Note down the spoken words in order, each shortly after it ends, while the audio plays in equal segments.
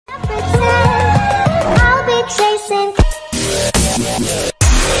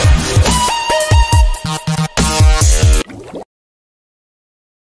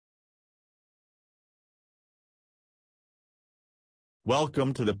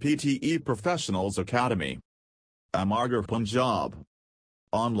Welcome to the PTE Professionals Academy. Amargar Punjab.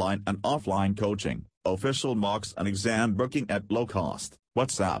 Online and offline coaching, official mocks and exam booking at low cost.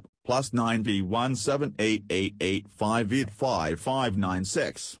 WhatsApp, +9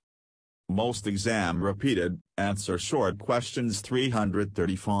 V17888585596. Most exam repeated, answer short questions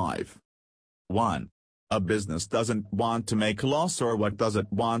 335. 1. A business doesn't want to make loss, or what does it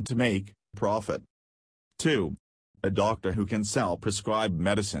want to make profit? 2. A doctor who can sell prescribed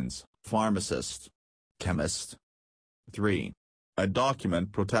medicines, pharmacist, chemist. 3. A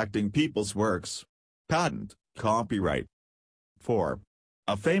document protecting people's works, patent, copyright. 4.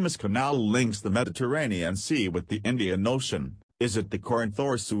 A famous canal links the Mediterranean Sea with the Indian Ocean. Is it the Corinth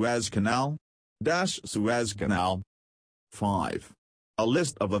or Suez Canal? Suez Canal. 5. A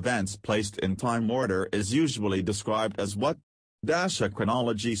list of events placed in time order is usually described as what? A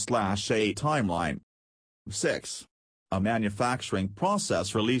chronology/a timeline. 6. A manufacturing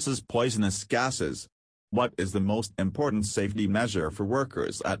process releases poisonous gases. What is the most important safety measure for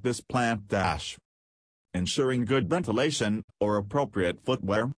workers at this plant? Ensuring good ventilation, or appropriate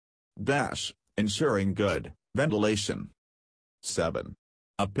footwear? Ensuring good ventilation. 7.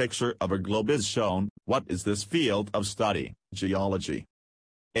 A picture of a globe is shown. What is this field of study? Geology.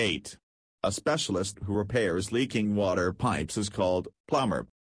 8. A specialist who repairs leaking water pipes is called plumber.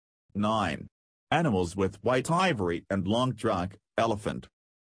 9. Animals with white ivory and long trunk, elephant.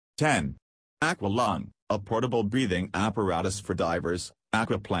 10. Aqualung, a portable breathing apparatus for divers.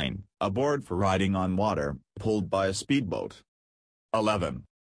 Aquaplane, a board for riding on water, pulled by a speedboat. 11.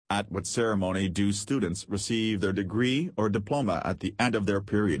 At what ceremony do students receive their degree or diploma at the end of their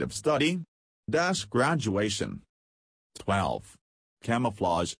period of study? Graduation. 12.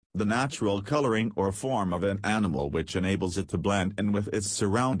 Camouflage, the natural coloring or form of an animal which enables it to blend in with its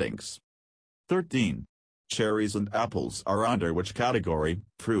surroundings. 13. Cherries and apples are under which category?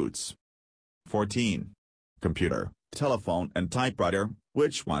 Fruits. 14. Computer, telephone and typewriter,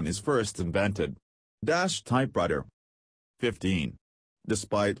 which one is first invented? Typewriter. 15.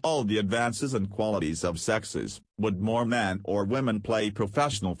 Despite all the advances and qualities of sexes, would more men or women play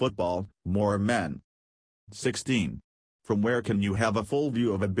professional football? More men. 16. From where can you have a full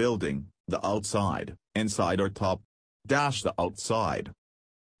view of a building? The outside, inside or top? The outside.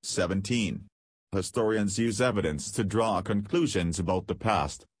 17. Historians use evidence to draw conclusions about the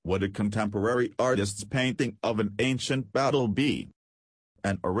past. Would a contemporary artist's painting of an ancient battle be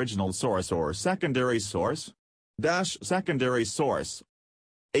an original source or secondary source? Secondary source.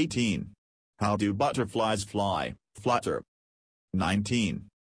 18. How do butterflies fly? Flutter. 19.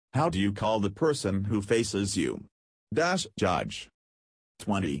 How do you call the person who faces you? Judge.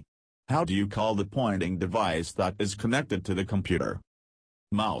 20. How do you call the pointing device that is connected to the computer?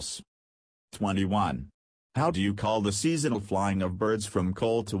 Mouse. 21. How do you call the seasonal flying of birds from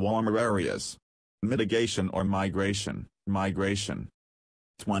cold to warmer areas? Mitigation or migration? Migration.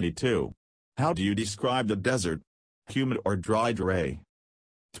 22. How do you describe the desert? Humid or dry?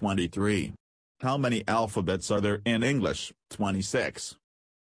 23. How many alphabets are there in English? 26.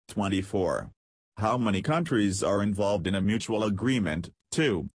 24. How many countries are involved in a mutual agreement?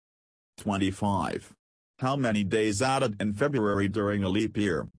 2. 25. How many days added in February during a leap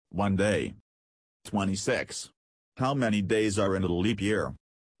year? 1 day. 26. How many days are in a leap year?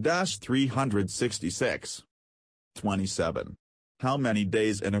 366. 27. How many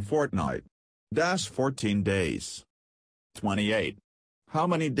days in a fortnight? 14 days. 28. How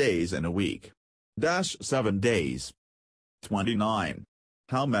many days in a week? 7 days. 29.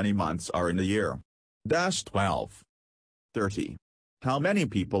 How many months are in a year? 12. 30. How many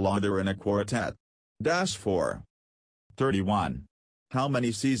people are there in a quartet? 4. 31. How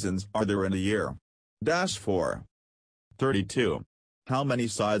many seasons are there in a year? 4. 32. How many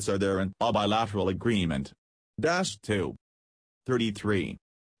sides are there in a bilateral agreement? 2. 33.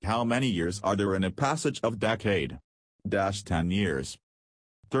 How many years are there in a passage of decade? 10 years.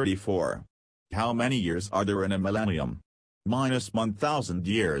 34. How many years are there in a millennium? -1,000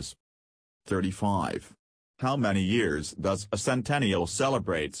 years. 35. How many years does a centennial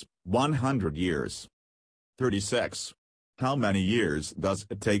celebrate? 100 years. 36. How many years does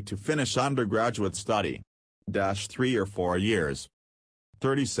it take to finish undergraduate study? 3 or 4 years.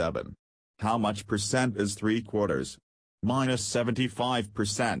 37. How much percent is 3/4?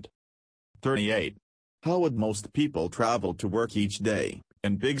 -75%. 38. How would most people travel to work each day,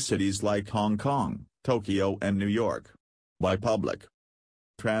 in big cities like Hong Kong, Tokyo and New York? By public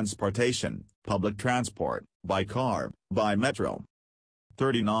transportation, public transport, by car, by metro.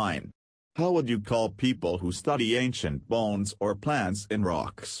 39. How would you call people who study ancient bones or plants in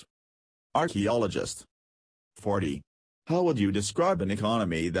rocks? Archaeologist. 40. How would you describe an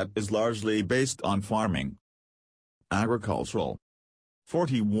economy that is largely based on farming? Agricultural.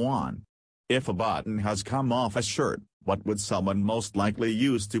 41. If a button has come off a shirt, what would someone most likely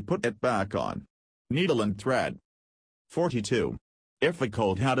use to put it back on? Needle and thread. 42. If a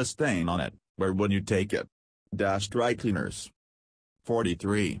coat had a stain on it, where would you take it? Dry cleaners.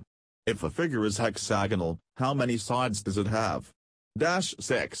 43. If a figure is hexagonal, how many sides does it have?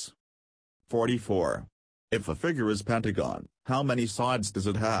 6. 44. If a figure is pentagon, how many sides does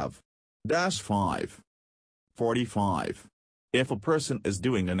it have? 5. 45. If a person is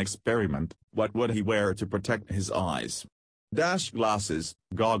doing an experiment, what would he wear to protect his eyes? Glasses,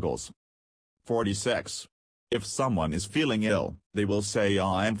 goggles. 46. If someone is feeling ill, they will say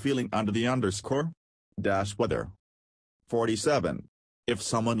I am feeling under the underscore weather. 47. If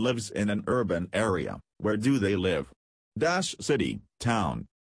someone lives in an urban area, where do they live? City, town.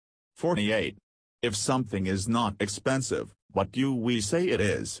 48. If something is not expensive, what do we say it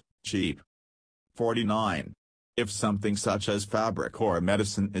is? Cheap. 49. If something such as fabric or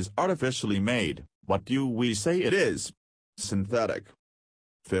medicine is artificially made, what do we say it is? Synthetic.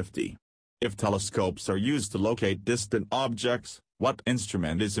 50. If telescopes are used to locate distant objects, what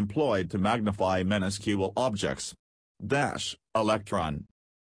instrument is employed to magnify minuscule objects? Electron.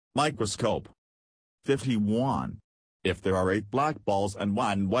 Microscope. 51. If there are 8 black balls and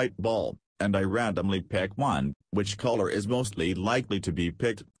 1 white ball, and I randomly pick one, which color is mostly likely to be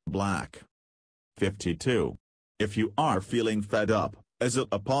picked? Black. 52. If you are feeling fed up, is it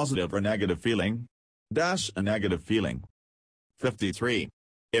a positive or negative feeling? A negative feeling. 53.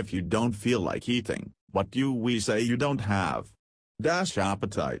 If you don't feel like eating, what do we say you don't have?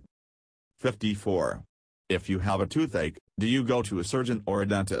 Appetite. 54. If you have a toothache, do you go to a surgeon or a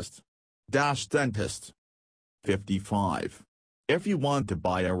dentist? Dentist. 55. If you want to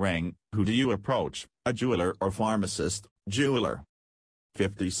buy a ring, who do you approach, a jeweler or pharmacist? Jeweler.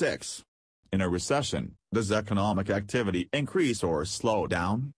 56. In a recession, does economic activity increase or slow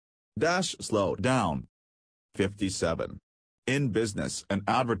down? Slow down. 57. In business and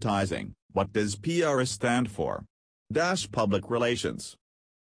advertising, what does PR stand for? Public relations.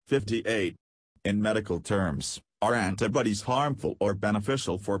 58. In medical terms, are antibodies harmful or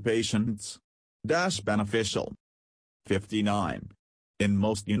beneficial for patients? Beneficial. 59. In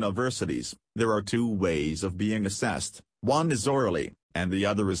most universities, there are 2 ways of being assessed, one is orally, and the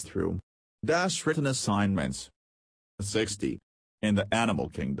other is through written assignments. 60. In the animal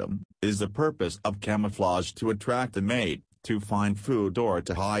kingdom, is the purpose of camouflage to attract a mate, to find food or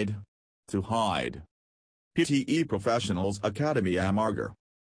to hide? To hide. PTE Professionals Academy Amarger.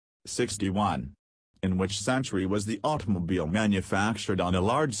 61. In which century was the automobile manufactured on a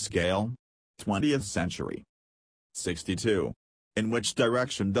large scale? 20th century. 62. In which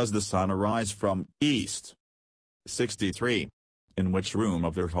direction does the sun arise from? East. 63. In which room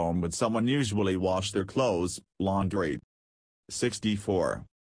of their home would someone usually wash their clothes, laundry? 64.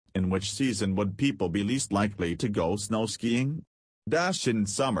 In which season would people be least likely to go snow skiing? In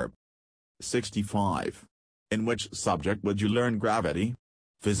summer. 65. In which subject would you learn gravity?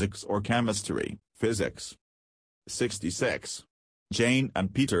 Physics or chemistry? Physics. 66. Jane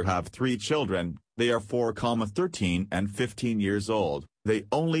and Peter have 3 children, they are 4, 13 and 15 years old, they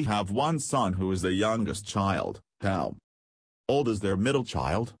only have one son who is the youngest child. How old is their middle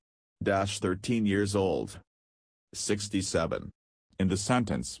child? 13 years old. 67. In the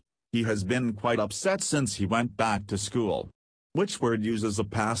sentence, he has been quite upset since he went back to school. Which word uses a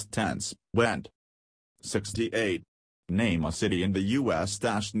past tense, went? 68. Name a city in the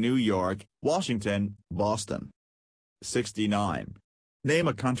U.S. New York, Washington, Boston. 69. Name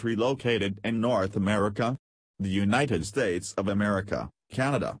a country located in North America. The United States of America,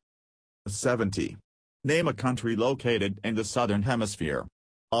 Canada. 70. Name a country located in the Southern Hemisphere.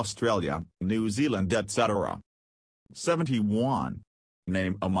 Australia, New Zealand, etc. 71.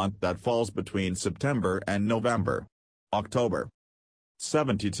 Name a month that falls between September and November. October.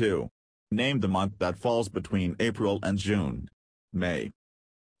 72. Name the month that falls between April and June. May.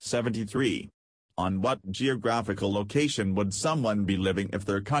 73. On what geographical location would someone be living if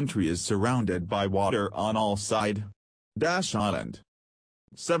their country is surrounded by water on all sides? Island.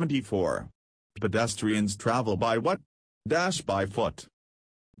 74. Pedestrians travel by what? By foot.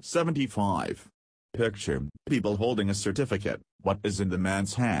 75. Picture people holding a certificate. What is in the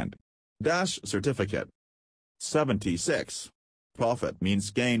man's hand? Certificate. 76. Profit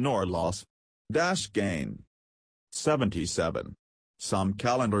means gain or loss. Gain. 77. Some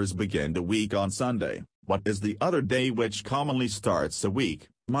calendars begin the week on Sunday. What is the other day which commonly starts a week?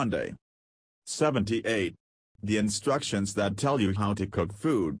 Monday. 78. The instructions that tell you how to cook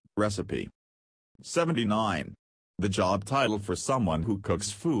food, recipe. 79. The job title for someone who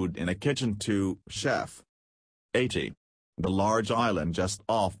cooks food in a kitchen. 2. Chef. 80. The large island just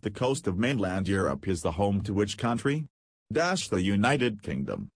off the coast of mainland Europe is the home to which country? The United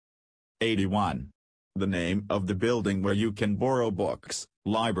Kingdom. 81. The name of the building where you can borrow books,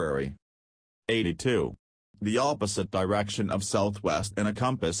 library. 82. The opposite direction of southwest in a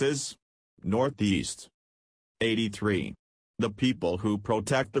compass is? Northeast. 83. The people who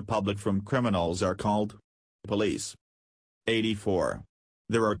protect the public from criminals are called? Police. 84.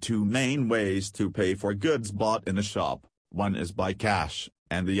 There are two main ways to pay for goods bought in a shop, one is by cash,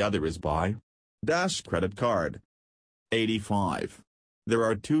 and the other is by? Credit card. 85. There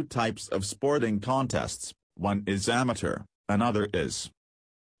are two types of sporting contests, one is amateur, another is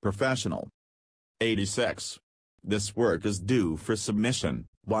professional. 86. This work is due for submission,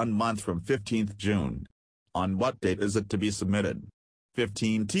 1 month from 15th June. On what date is it to be submitted?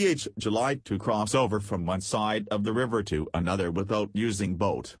 15th July. To cross over from one side of the river to another without using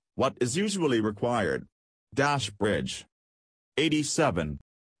boat, what is usually required? Bridge. 87.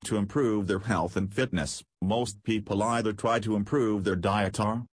 To improve their health and fitness, most people either try to improve their diet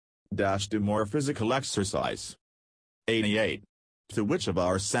or do more physical exercise. 88. To which of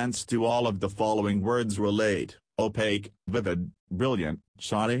our scents do all of the following words relate? Opaque, vivid, brilliant,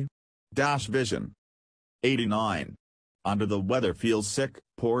 shoddy? Vision. 89. Under the weather feels sick,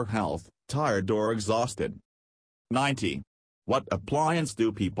 poor health, tired or exhausted. 90. What appliance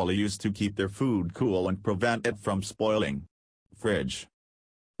do people use to keep their food cool and prevent it from spoiling? Fridge.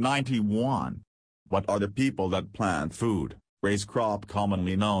 91. What are the people that plant food, raise crop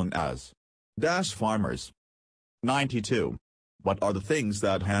commonly known as? Farmers. 92. What are the things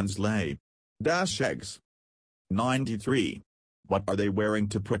that hens lay? Eggs. 93. What are they wearing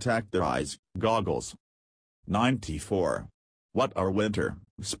to protect their eyes? Goggles. 94. What are winter,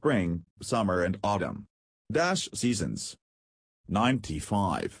 spring, summer and autumn? Seasons.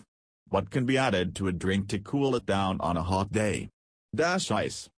 95. What can be added to a drink to cool it down on a hot day?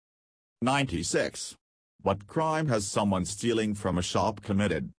 Ice. 96. What crime has someone stealing from a shop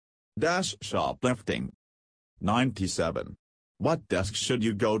committed? Shoplifting. 97. What desk should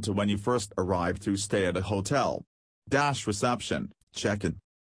you go to when you first arrive to stay at a hotel? Reception, check-in.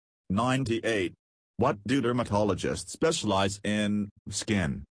 98. What do dermatologists specialize in?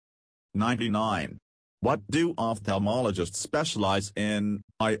 Skin. 99. What do ophthalmologists specialize in?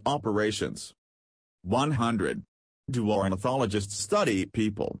 Eye operations. 100. Do ornithologists study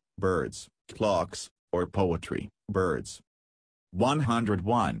people, birds, clocks, or poetry? Birds.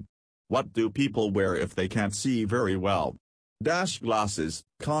 101. What do people wear if they can't see very well? Glasses,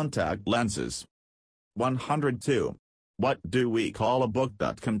 contact lenses. 102. What do we call a book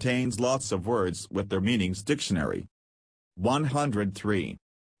that contains lots of words with their meanings? Dictionary. 103.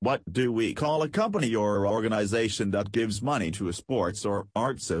 What do we call a company or organization that gives money to a sports or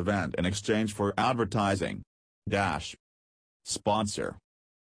arts event in exchange for advertising? Sponsor.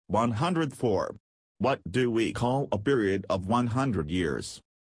 104. What do we call a period of 100 years?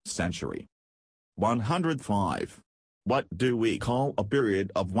 Century. 105. What do we call a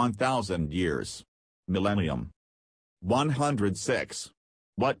period of 1,000 years? Millennium. 106.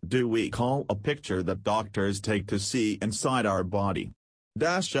 What do we call a picture that doctors take to see inside our body?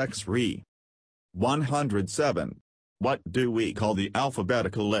 X-ray. 107. What do we call the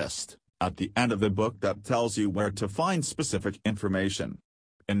alphabetical list at the end of the book that tells you where to find specific information?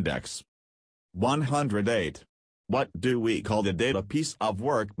 Index. 108. What do we call the date a piece of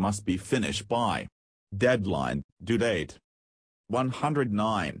work must be finished by? Deadline, due date.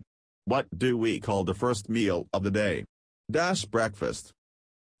 109. What do we call the first meal of the day? Breakfast.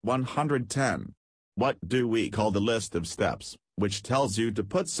 110. What do we call the list of steps, which tells you to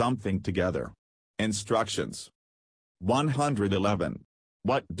put something together? Instructions. 111.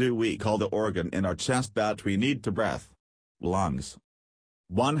 What do we call the organ in our chest that we need to breathe? Lungs.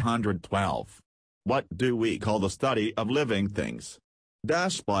 112. What do we call the study of living things?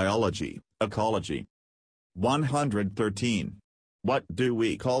 Biology, ecology. 113. What do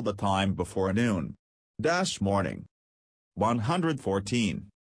we call the time before noon? Morning. 114.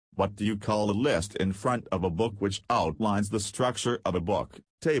 What do you call a list in front of a book which outlines the structure of a book?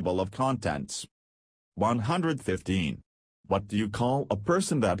 Table of contents. 115. What do you call a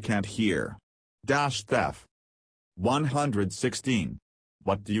person that can't hear? Deaf. 116.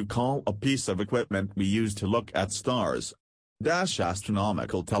 What do you call a piece of equipment we use to look at stars?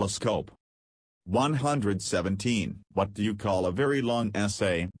 Astronomical telescope. 117. What do you call a very long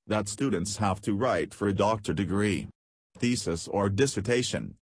essay that students have to write for a doctorate degree? Thesis or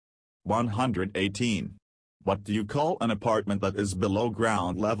dissertation. 118. What do you call an apartment that is below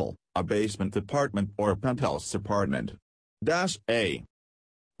ground level? A basement apartment or penthouse apartment. A.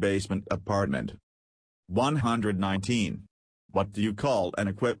 Basement apartment. 119. What do you call an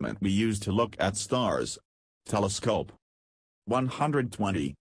equipment we use to look at stars? Telescope.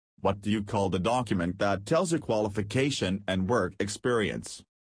 120. What do you call the document that tells your qualification and work experience?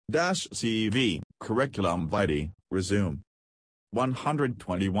 CV, curriculum vitae, resume.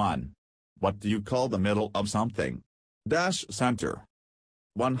 121. What do you call the middle of something? Center.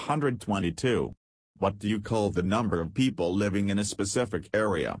 122. What do you call the number of people living in a specific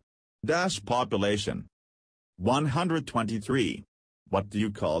area? Population. 123. What do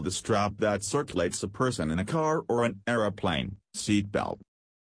you call the strap that circulates a person in a car or an aeroplane? Seatbelt.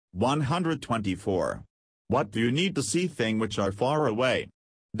 124. What do you need to see things which are far away?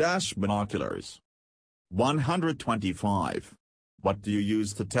 Binoculars. 125. What do you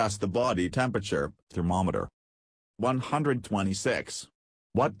use to test the body temperature? Thermometer. 126.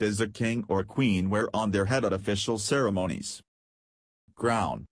 What does a king or queen wear on their head at official ceremonies?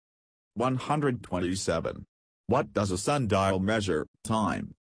 Crown. 127. What does a sundial measure?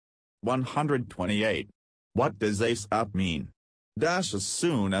 Time. 128. What does ASAP mean? As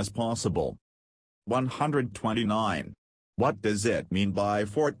soon as possible. 129. What does it mean by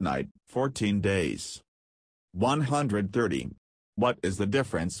fortnight? 14 days. 130. What is the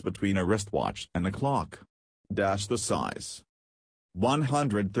difference between a wristwatch and a clock? The size.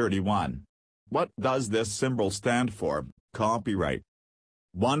 131. What does this symbol stand for? Copyright.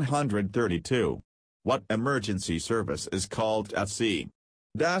 132. What emergency service is called at sea?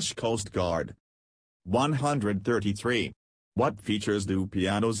 Coast Guard. 133. What features do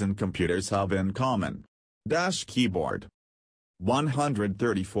pianos and computers have in common? Keyboard.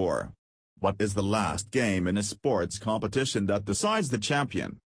 134. What is the last game in a sports competition that decides the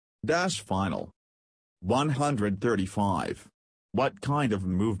champion? Final. 135. What kind of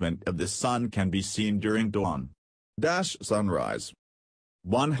movement of the sun can be seen during dawn? Sunrise.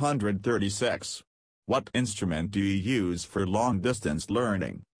 136. What instrument do you use for long-distance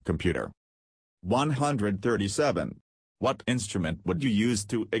learning? Computer. 137. What instrument would you use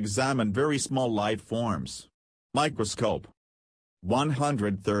to examine very small light forms? Microscope.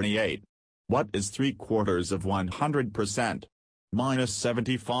 138. What is 3/4 of 100%?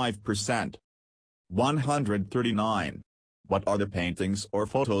 -75%. 139. What are the paintings or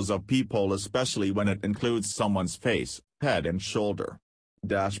photos of people, especially when it includes someone's face, head and shoulder?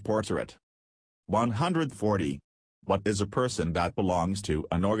 Portrait. 140. What is a person that belongs to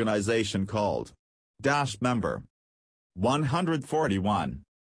an organization called? Member. 141.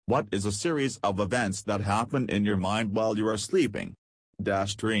 What is a series of events that happen in your mind while you are sleeping?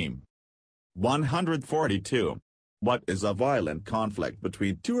 Dream. 142. What is a violent conflict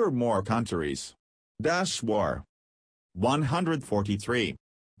between two or more countries? War. 143.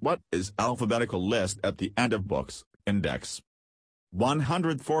 What is alphabetical list at the end of books? Index.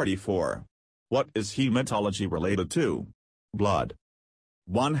 144. What is hematology related to? Blood.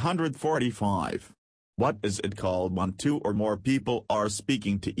 145. What is it called when two or more people are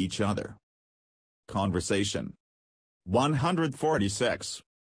speaking to each other? Conversation. 146.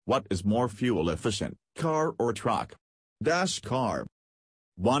 What is more fuel efficient, car or truck? Car.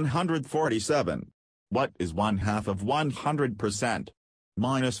 147. What is 1/2 of 100%?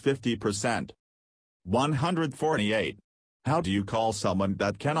 -50%. 148. How do you call someone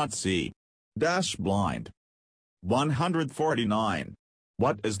that cannot see? Blind. 149.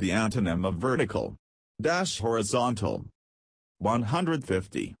 What is the antonym of vertical? Horizontal.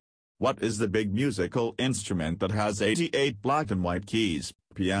 150. What is the big musical instrument that has 88 black and white keys?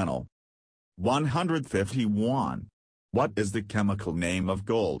 Piano. 151. What is the chemical name of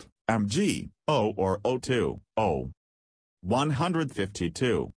gold? Mg, O or O2? O.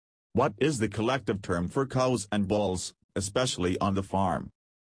 152. What is the collective term for cows and bulls, especially on the farm?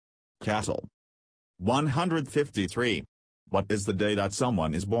 Cattle. 153. What is the day that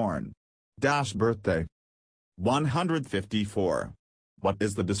someone is born? Birthday. 154. What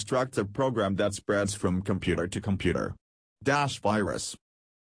is the destructive program that spreads from computer to computer? Virus.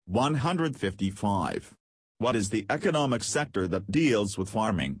 155. What is the economic sector that deals with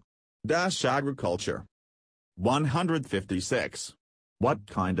farming? Agriculture. 156. What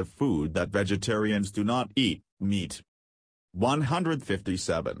kind of food that vegetarians do not eat? Meat.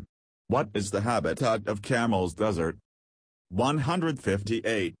 157. What is the habitat of Camel's desert?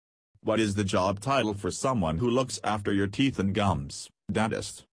 158. What is the job title for someone who looks after your teeth and gums?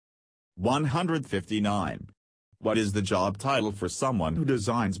 Dentist. 159. What is the job title for someone who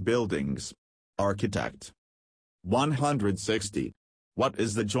designs buildings? Architect. 160. What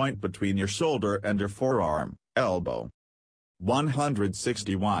is the joint between your shoulder and your forearm? Elbow.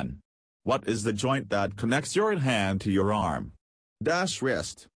 161. What is the joint that connects your hand to your arm? Dash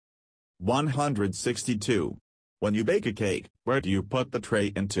wrist. 162. When you bake a cake, where do you put the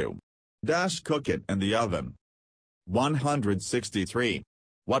tray into? Dash cook it in the oven. 163.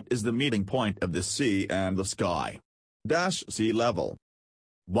 What is the meeting point of the sea and the sky? Dash sea level.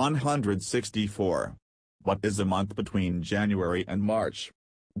 164. What is the month between January and March?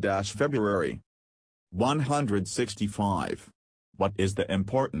 Dash February. 165. What is the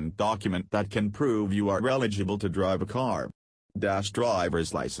important document that can prove you are eligible to drive a car? Dash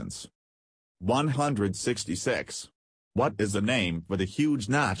driver's license. 166. What is the name for the huge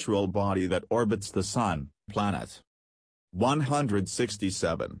natural body that orbits the Sun, planet?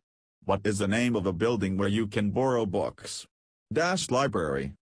 167. What is the name of a building where you can borrow books? Dash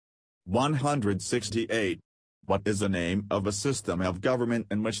library. 168. What is the name of a system of government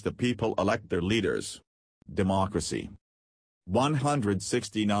in which the people elect their leaders? Democracy.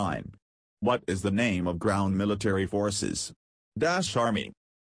 169. What is the name of ground military forces? Dash army.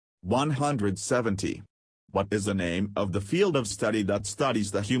 170. What is the name of the field of study that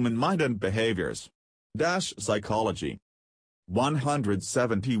studies the human mind and behaviors? Dash psychology.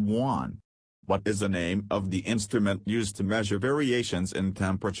 171. What is the name of the instrument used to measure variations in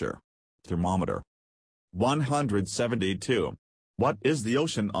temperature? Thermometer. 172. What is the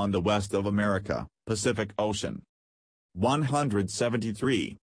ocean on the west of America? Pacific Ocean.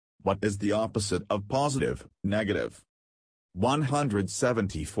 173. What is the opposite of positive, negative?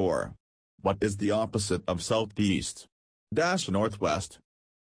 174. What is the opposite of southeast? Dash northwest.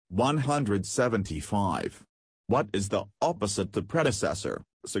 175. What is the opposite to predecessor,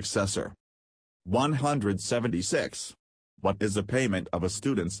 successor? 176. What is the payment of a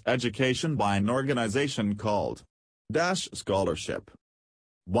student's education by an organization called? Dash scholarship.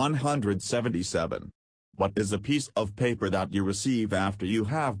 177. What is a piece of paper that you receive after you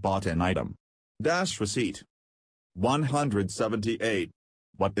have bought an item? Dash receipt. 178.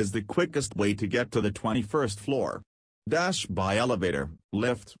 What is the quickest way to get to the 21st floor? Dash by elevator,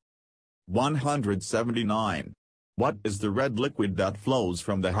 lift. 179. What is the red liquid that flows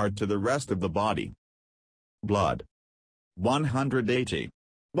from the heart to the rest of the body? Blood. 180.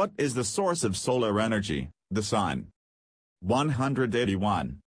 What is the source of solar energy? The sun.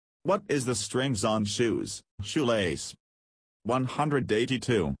 181. What is the strings on shoes? Shoelace.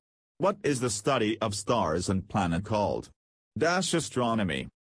 182. What is the study of stars and planet called? Dash astronomy.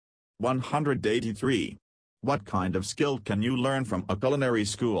 183. What kind of skill can you learn from a culinary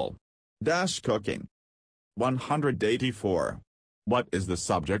school? Dash cooking. 184. What is the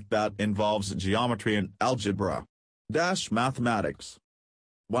subject that involves geometry and algebra? Dash mathematics.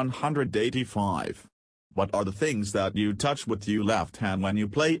 185. What are the things that you touch with your left hand when you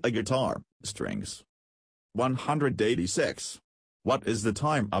play a guitar? Strings. 186. What is the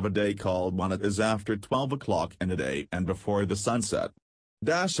time of a day called when it is after 12 o'clock in the day and before the sunset?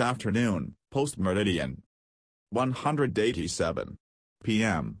 Dash afternoon, post-meridian. 187.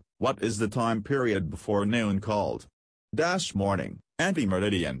 p.m. What is the time period before noon called? Dash morning,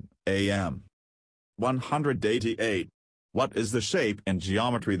 ante-meridian, a.m. 188. What is the shape in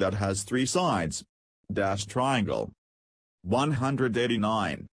geometry that has three sides? Dash triangle.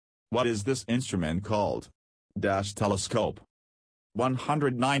 189. What is this instrument called? Dash telescope.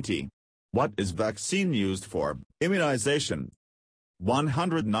 190. What is vaccine used for? Immunization.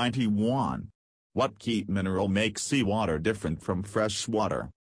 191. What key mineral makes seawater different from fresh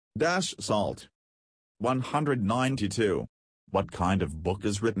water? Dash salt. 192. What kind of book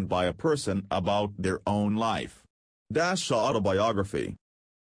is written by a person about their own life? Dash autobiography.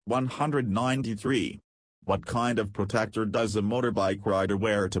 193. What kind of protector does a motorbike rider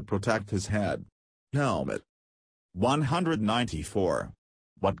wear to protect his head? Helmet. 194.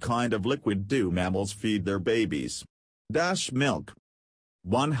 What kind of liquid do mammals feed their babies? Dash milk.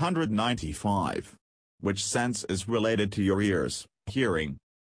 195. Which sense is related to your ears? Hearing.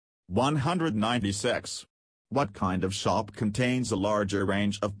 196. What kind of shop contains a larger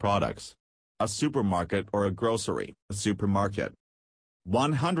range of products? A supermarket or a grocery? A supermarket.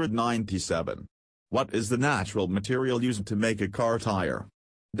 197. What is the natural material used to make a car tire?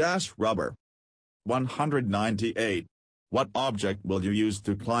 Dash rubber. 198. What object will you use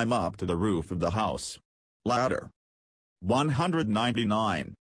to climb up to the roof of the house? Ladder.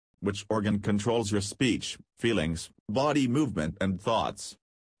 199. Which organ controls your speech, feelings, body movement and thoughts?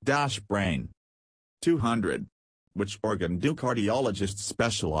 Dash brain. 200. Which organ do cardiologists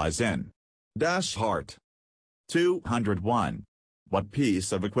specialize in? Dash heart. 201. What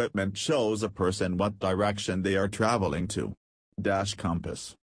piece of equipment shows a person what direction they are traveling to? Dash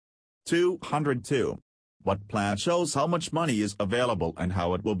compass. 202. What plan shows how much money is available and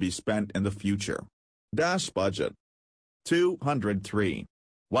how it will be spent in the future? Dash budget. 203.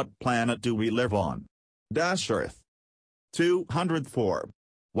 What planet do we live on? Dash Earth. 204.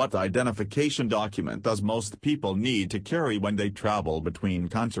 What identification document does most people need to carry when they travel between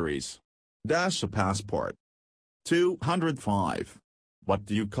countries? Dash a passport. 205. What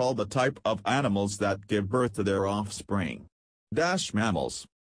do you call the type of animals that give birth to their offspring? Dash mammals.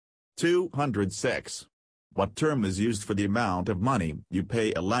 206. What term is used for the amount of money you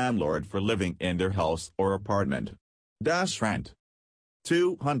pay a landlord for living in their house or apartment? Dash rent.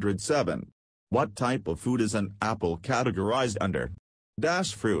 207. What type of food is an apple categorized under?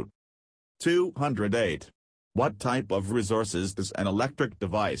 Dash fruit. 208. What type of resources does an electric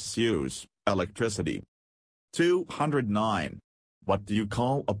device use? Electricity. 209. What do you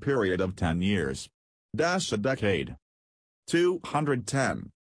call a period of 10 years? Dash a decade. 210.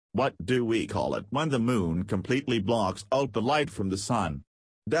 What do we call it when the moon completely blocks out the light from the sun?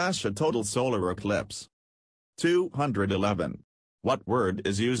 Dash a total solar eclipse. 211. What word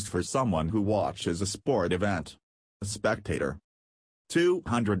is used for someone who watches a sport event? A spectator.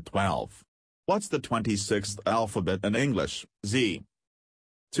 212. What's the 26th alphabet in English? Z.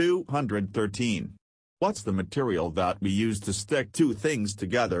 213. What's the material that we use to stick two things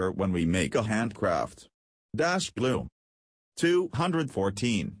together when we make a handcraft? Dash glue.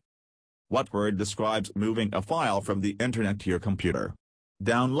 214. What word describes moving a file from the internet to your computer?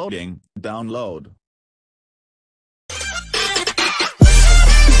 Downloading, download.